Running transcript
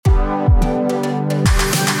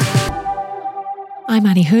I'm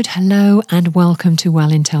Annie Hood. Hello and welcome to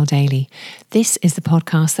Well Intel Daily. This is the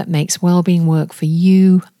podcast that makes wellbeing work for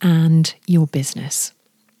you and your business.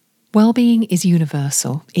 Wellbeing is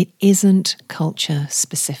universal. It isn't culture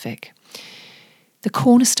specific. The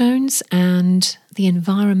cornerstones and the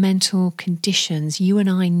environmental conditions you and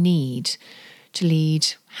I need to lead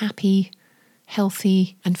happy,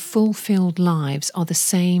 healthy and fulfilled lives are the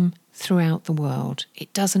same throughout the world.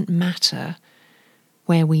 It doesn't matter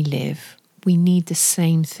where we live. We need the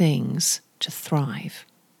same things to thrive.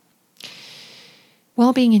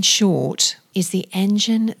 Wellbeing, in short, is the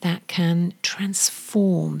engine that can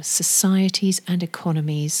transform societies and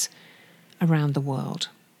economies around the world.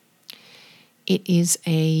 It is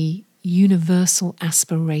a universal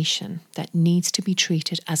aspiration that needs to be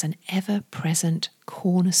treated as an ever-present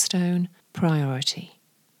cornerstone priority.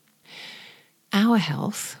 Our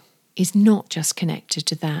health is not just connected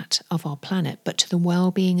to that of our planet, but to the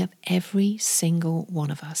well-being of every single one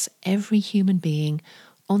of us. Every human being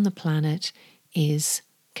on the planet is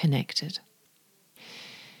connected.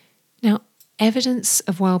 Now, evidence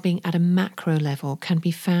of well-being at a macro level can be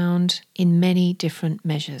found in many different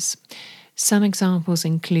measures. Some examples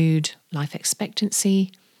include life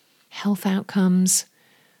expectancy, health outcomes,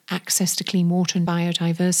 access to clean water and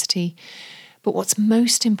biodiversity. But what's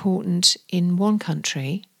most important in one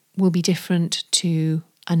country will be different to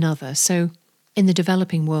another. So in the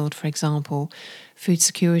developing world, for example, food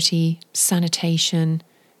security, sanitation,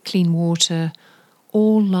 clean water,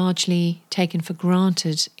 all largely taken for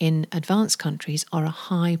granted in advanced countries, are a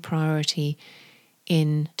high priority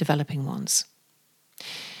in developing ones.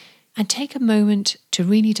 And take a moment to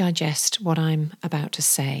really digest what I'm about to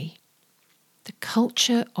say. The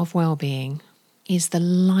culture of well-being is the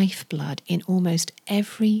lifeblood in almost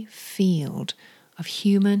every field of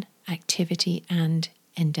human activity and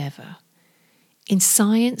endeavour. In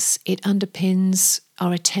science, it underpins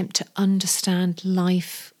our attempt to understand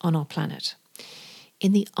life on our planet.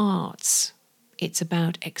 In the arts, it's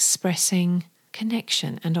about expressing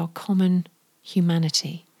connection and our common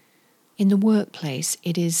humanity. In the workplace,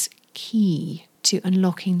 it is key to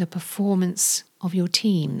unlocking the performance of your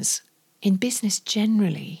teams. In business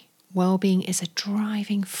generally, well-being is a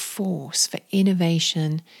driving force for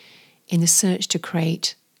innovation in the search to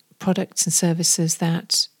create products and services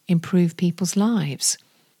that improve people's lives.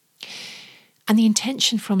 And the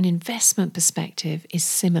intention from an investment perspective is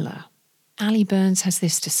similar. Ali Burns has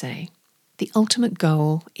this to say: the ultimate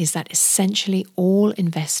goal is that essentially all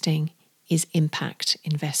investing is impact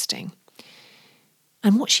investing.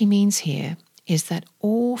 And what she means here is that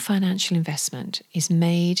all financial investment is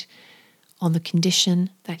made on the condition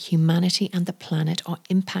that humanity and the planet are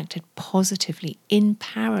impacted positively in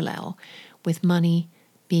parallel with money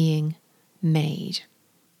being made.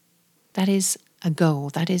 That is a goal,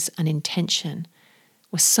 that is an intention.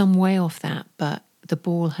 We're some way off that, but the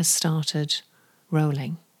ball has started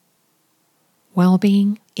rolling.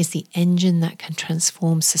 Wellbeing is the engine that can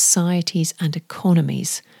transform societies and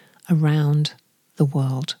economies around the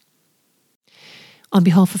world. On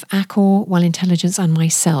behalf of Accor, Well Intelligence and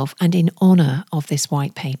myself, and in honour of this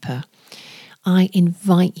white paper, I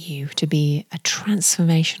invite you to be a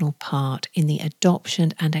transformational part in the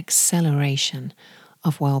adoption and acceleration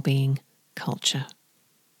of wellbeing culture.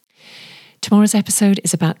 Tomorrow's episode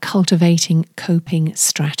is about cultivating coping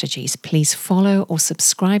strategies. Please follow or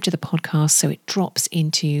subscribe to the podcast so it drops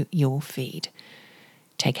into your feed.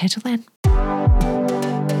 Take care till then.